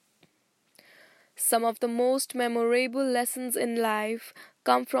Some of the most memorable lessons in life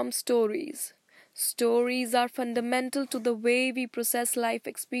come from stories. Stories are fundamental to the way we process life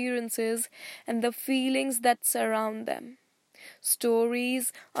experiences and the feelings that surround them.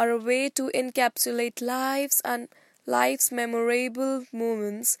 Stories are a way to encapsulate life's memorable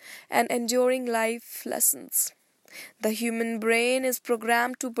moments and enduring life lessons. The human brain is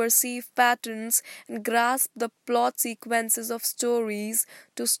programmed to perceive patterns and grasp the plot sequences of stories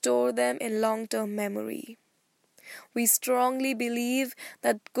to store them in long term memory. We strongly believe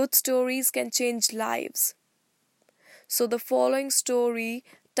that good stories can change lives. So, the following story,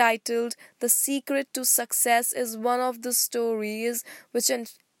 titled The Secret to Success, is one of the stories which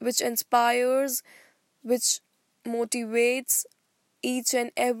inspires, which motivates each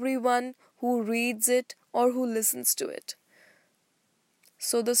and everyone who reads it or who listens to it.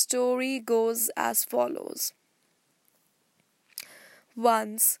 So, the story goes as follows.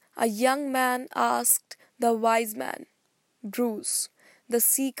 Once, a young man asked the wise man, Bruce, the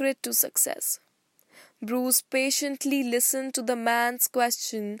secret to success. Bruce patiently listened to the man's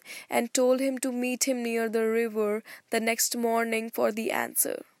question and told him to meet him near the river the next morning for the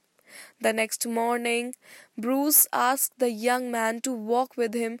answer. The next morning, Bruce asked the young man to walk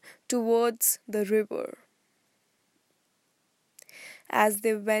with him towards the river. As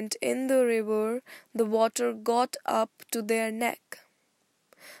they went in the river, the water got up to their neck.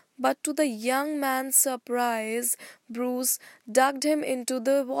 But to the young man's surprise, Bruce dug him into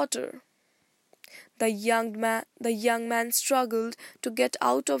the water. The young man struggled to get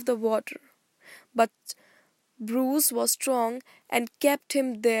out of the water, but Bruce was strong and kept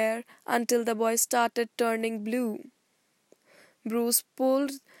him there until the boy started turning blue. Bruce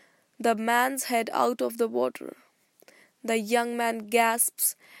pulled the man's head out of the water. The young man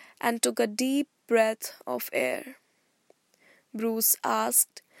gasped and took a deep breath of air. Bruce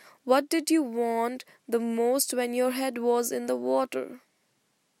asked, "What did you want the most when your head was in the water?"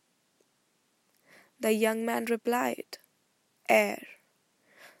 The young man replied, "Air."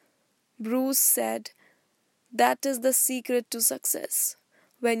 Bruce said, "That is the secret to success.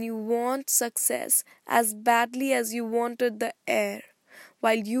 When you want success as badly as you wanted the air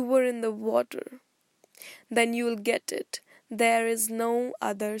while you were in the water, then you'll get it. There is no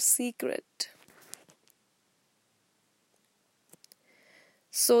other secret."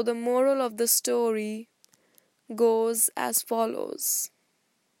 So the moral of the story goes as follows.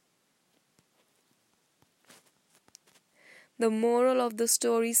 The moral of the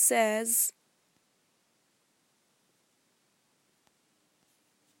story says,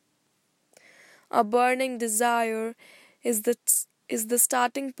 a burning desire is the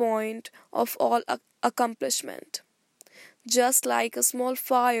starting point of all accomplishment. Just like a small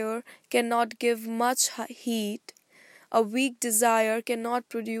fire cannot give much heat, a weak desire cannot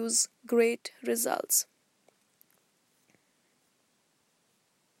produce great results.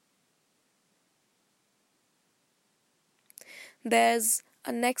 There's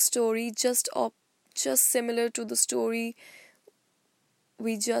a next story just similar to the story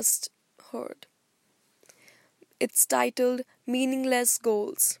we just heard. It's titled Meaningless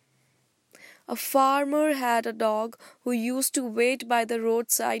Goals. A farmer had a dog who used to wait by the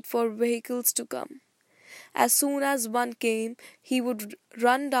roadside for vehicles to come. As soon as one came, he would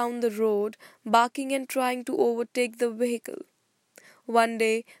run down the road, barking and trying to overtake the vehicle. One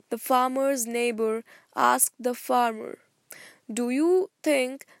day, the farmer's neighbor asked the farmer, "Do you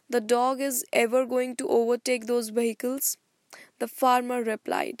think the dog is ever going to overtake those vehicles?" The farmer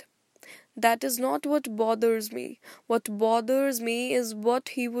replied, "That is not what bothers me. What bothers me is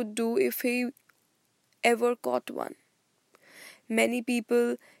what he would do if he ever caught one." Many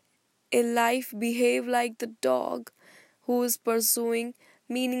people in life behave like the dog who is pursuing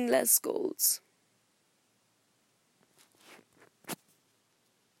meaningless goals.